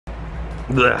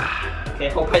Okay,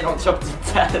 hope I don't choke to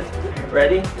death.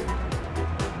 Ready?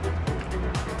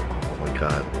 Oh my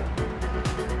god.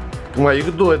 Come on, you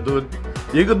can do it, dude.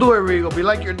 You can do it, Rigo. Be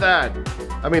like your dad.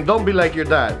 I mean, don't be like your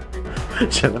dad.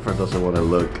 Jennifer doesn't want to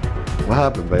look. What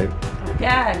happened, babe?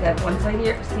 Yeah, that once I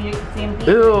hear see him.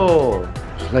 Ew.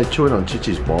 It's like chewing on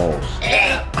Chichi's balls.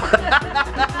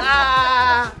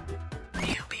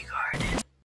 Newbie Garden.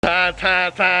 Ta ta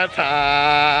ta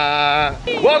ta.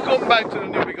 Welcome back to the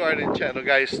Newbie Garden channel,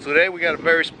 guys. Today we got a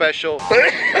very special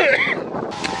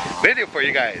video for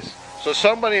you guys. So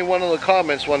somebody in one of the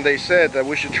comments one day said that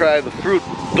we should try the fruit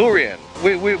durian.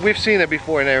 We've seen it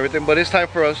before and everything, but it's time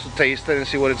for us to taste it and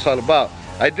see what it's all about.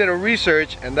 I did a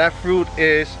research, and that fruit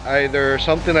is either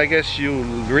something I guess you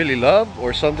really love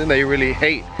or something that you really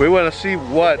hate. We want to see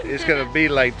what it's gonna be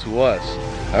like to us.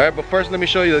 Alright, but first let me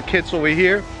show you the kids over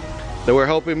here that were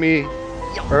helping me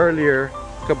earlier,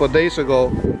 a couple of days ago,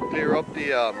 clear up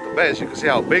the beds. You can see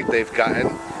how big they've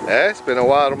gotten. It's been a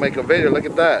while to make a video. Look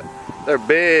at that. They're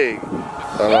big.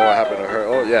 I don't know what happened to her.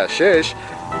 Oh yeah, shish.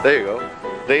 There you go.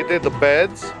 They did the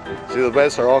beds. See, the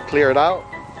beds are all cleared out.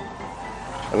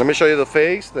 And let me show you the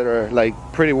figs that are like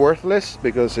pretty worthless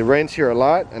because it rains here a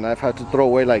lot and I've had to throw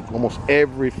away like almost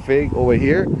every fig over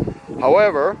here.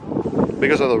 However,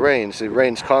 because of the rains, it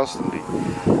rains constantly.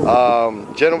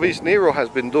 𝐦𝐨𝐬𝐿 has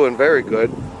been doing very good,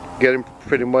 getting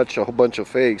pretty much a whole bunch of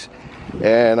figs.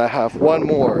 And I have one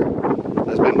more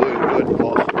that's been doing good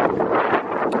also.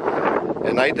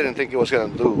 And I didn't think it was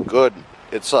gonna do good.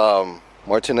 It's 𝐷𝐸𝐿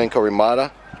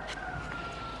𝐸𝐿.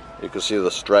 You can see the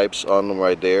stripes on them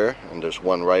right there, and there's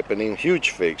one ripening.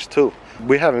 Huge figs too.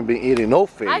 We haven't been eating no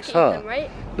figs, huh? Them, right?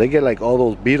 They get like all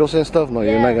those beetles and stuff. No,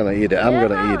 you're not gonna eat it. I'm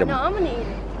gonna eat them. No, I'm gonna eat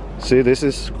it. See, this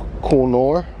is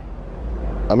𝐷𝐸𝐿.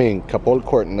 I mean,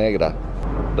 𝐸𝐿.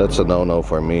 That's a no-no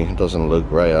for me. It doesn't look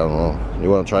right. I don't know. You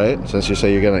wanna try it? Since you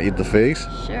say you're gonna eat the figs?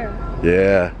 Sure.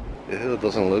 Yeah. Ew, it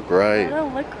doesn't look right. It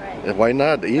don't look right. Why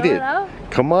not? Eat it. Out?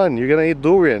 Come on, you're gonna eat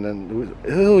durian and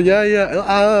ew,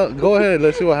 yeah. Go ahead,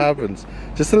 let's see what happens.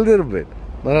 Just a little bit,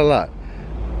 not a lot.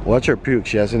 Watch her puke.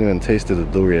 She hasn't even tasted the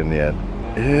durian yet.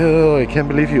 Ew, I can't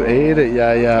believe you ate it.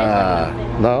 Yeah.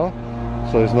 No?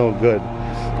 So it's no good.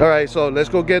 Alright, so let's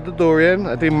go get the durian.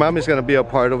 I think Mommy's gonna be a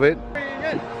part of it.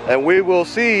 And we will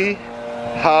see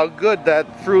how good that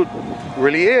fruit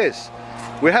really is.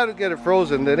 We had to get it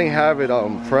frozen. They didn't have it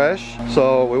fresh,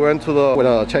 so we went to where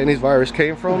the Chinese virus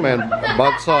came from and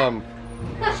bought some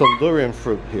durian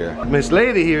fruit here. Miss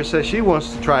Lady here says she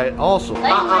wants to try it also.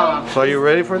 So are you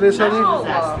ready for this, honey? All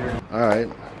right.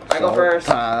 I go first.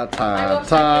 Ta.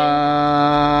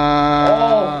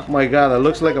 Oh my god, that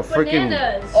looks like a freaking.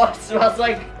 Oh, it smells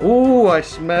like. Ooh, I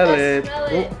smell it.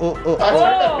 Turn the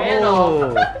fan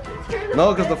off.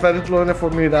 No, because the fan is blowing it for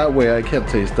me that way. I can't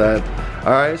taste that.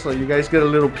 Alright, so you guys get a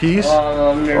little piece.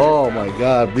 Oh my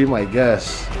god, be my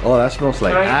guest. Oh, that smells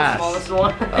like ass.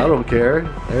 I don't care.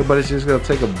 Everybody's just gonna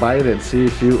take a bite and see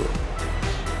if you.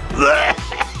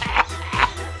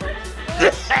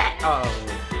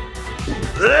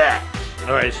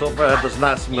 Alright, so far that does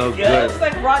not smell good. It looks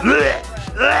like rotten.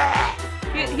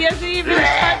 He hasn't even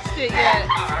touched it yet.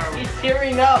 He's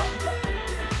tearing up.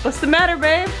 What's the matter,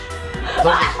 babe?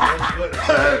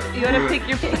 Good. You wanna pick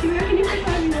your pick?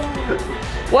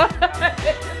 What?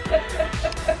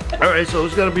 Alright, so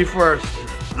who's gonna be first?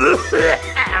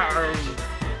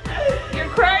 You're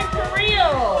crying for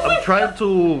real. I'm trying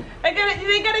to. They gotta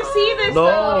see this No.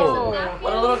 though.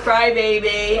 What a little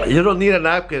crybaby. You don't need a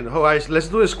napkin. Alright, let's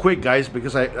do this quick, guys,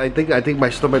 because I think my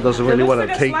stomach doesn't really want to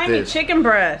like take a slimy this. chicken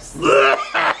breast. Babe,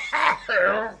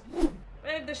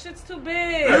 the shit's too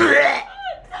big.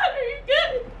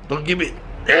 Don't give me.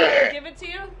 Give it to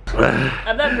you?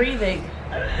 I'm not breathing.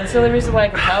 That's the only reason why I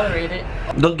can tolerate it.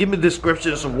 Don't give me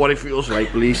descriptions of what it feels like,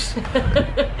 please.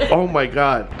 Oh my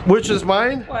god. Which is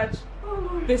mine? Watch.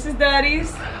 This is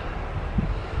Daddy's.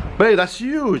 Babe, that's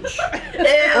huge.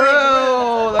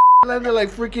 Oh, that landed like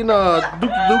freaking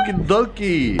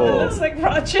Dookie. It looks like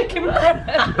raw chicken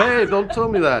breast. Babe, don't tell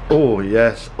me that. Oh,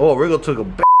 yes. Oh, Rigo took a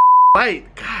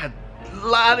bite. God,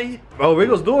 Lottie. Oh,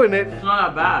 Rigo's doing it. It's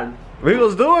not that bad.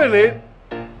 Rigo's doing it.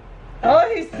 Oh,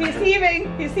 he's heaving.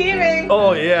 He's heaving.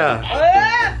 Oh, yeah.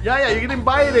 Ah! Yeah, you didn't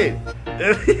bite it.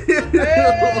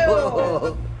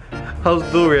 How's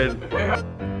durian?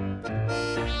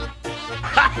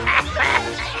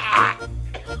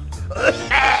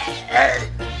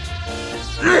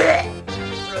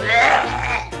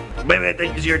 Baby, I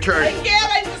think it's your turn. I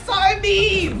can't, I just saw him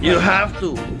leave. You have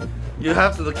to. You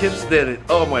have to. The kids did it.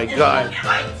 Oh my god.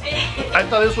 I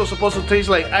thought this was supposed to taste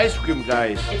like ice cream,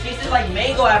 guys. It tasted like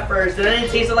mango at first, and then it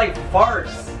tasted like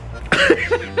farce.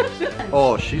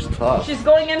 Oh, she's tough. She's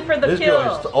going in for the This kill.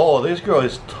 girl is this girl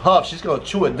is tough. She's gonna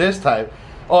chew it this time.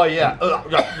 Oh yeah.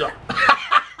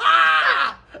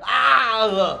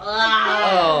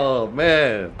 Oh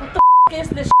man. What the is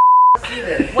this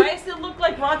shit? Why does it look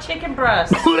like raw chicken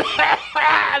breast?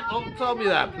 Don't tell me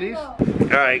that, please.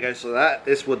 Alright guys, so that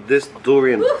is what this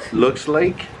durian looks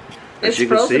like. As It's you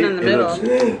can frozen see, in the it middle.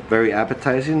 looks very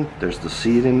appetizing. There's the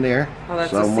seed in there Oh,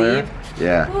 that's somewhere. a seed?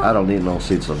 Yeah, I don't need no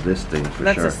seeds of this thing for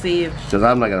That's sure. a seed. Because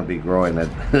I'm not gonna be growing it.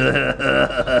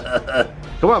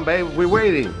 Come on, babe, we're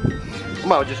waiting.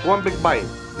 Come on, just one big bite.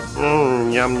 Yum,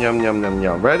 yum, yum, yum,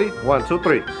 yum. Ready? 1, 2,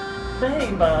 3.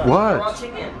 Babe, What? raw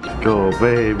chicken. Go,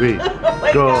 baby. Oh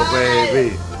my Go, God.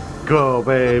 baby. Go,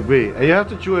 baby. And you have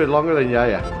to chew it longer than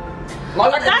Yaya.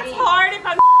 Longer than That's me. hard if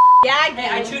I'm gagging.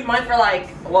 Hey, I chewed mine for like,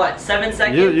 what, 7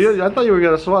 seconds? I thought you were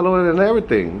gonna swallow it and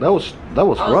everything. That was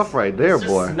rough right there, it's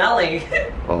just boy. smelling.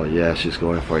 Oh yeah, she's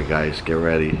going for it, guys. Get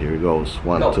ready. Here it goes.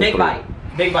 1, Go, 2, big 3. bite.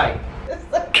 Big bite.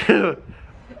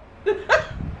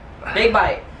 Big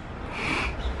bite.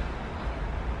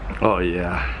 Oh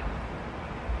yeah.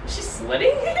 She's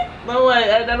sweating? No,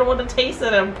 I don't want to taste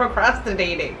it. I'm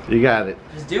procrastinating. You got it.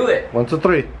 Just do it. 1, 2,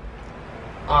 3.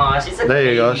 Aw, she's a There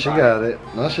you go. baby She bite. got it.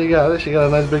 No, she got it. She got a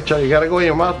nice big chunk. You gotta go in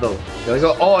your mouth though. You gotta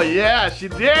go. Oh yeah, she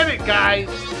did it, guys.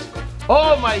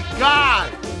 Oh my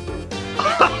god.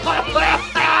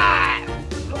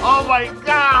 Oh my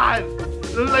god.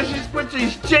 Looks like she's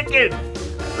butchering chicken.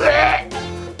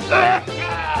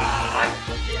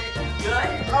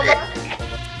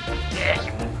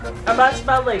 I'm not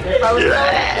smelling. If I was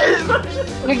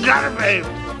smelling. You got it, babe.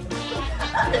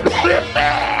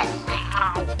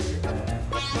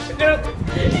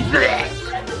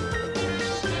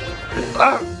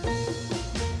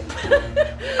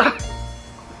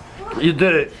 You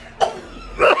did it.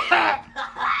 I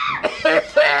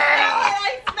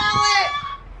smell it.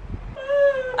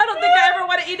 I don't think I ever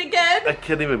want to eat again. I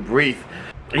can't even breathe.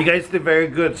 You guys did very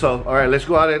good, so all right, let's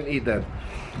go out and eat then.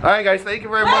 All right, guys, thank you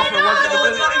very much for watching the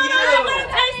video. I'm gonna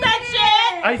taste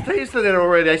that I tasted it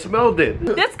already. I smelled it.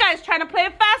 shit. This guy's trying to play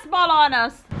a fastball on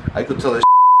us. I could tell it's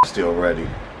nasty already.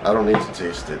 I don't need to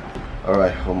taste it. All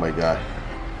right. Oh my god.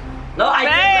 No, I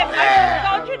Babe, didn't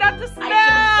I told you not to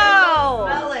smell.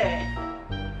 smell it.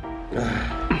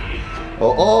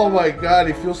 Oh my god!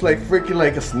 It feels like freaking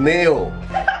like a snail,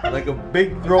 like a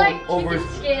big throat over.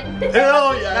 skin.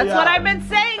 Hell yeah! That's what I've been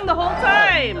saying the whole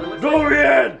time.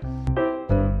 Durian.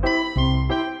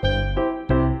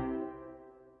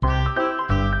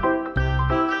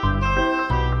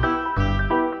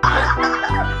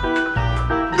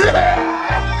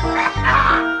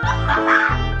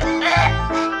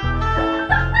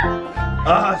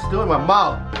 Still in my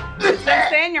mouth.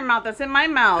 Stay in your mouth. That's in my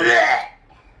mouth.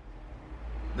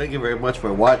 Thank you very much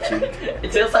for watching.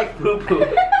 It tastes like poo-poo.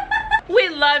 We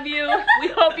love you. We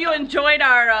hope you enjoyed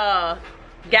our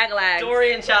gag-a-lag.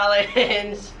 Durian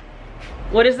challenge.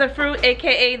 What is the fruit?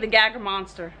 AKA the Gagger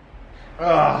Monster.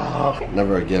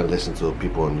 Never again listen to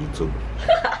people on YouTube.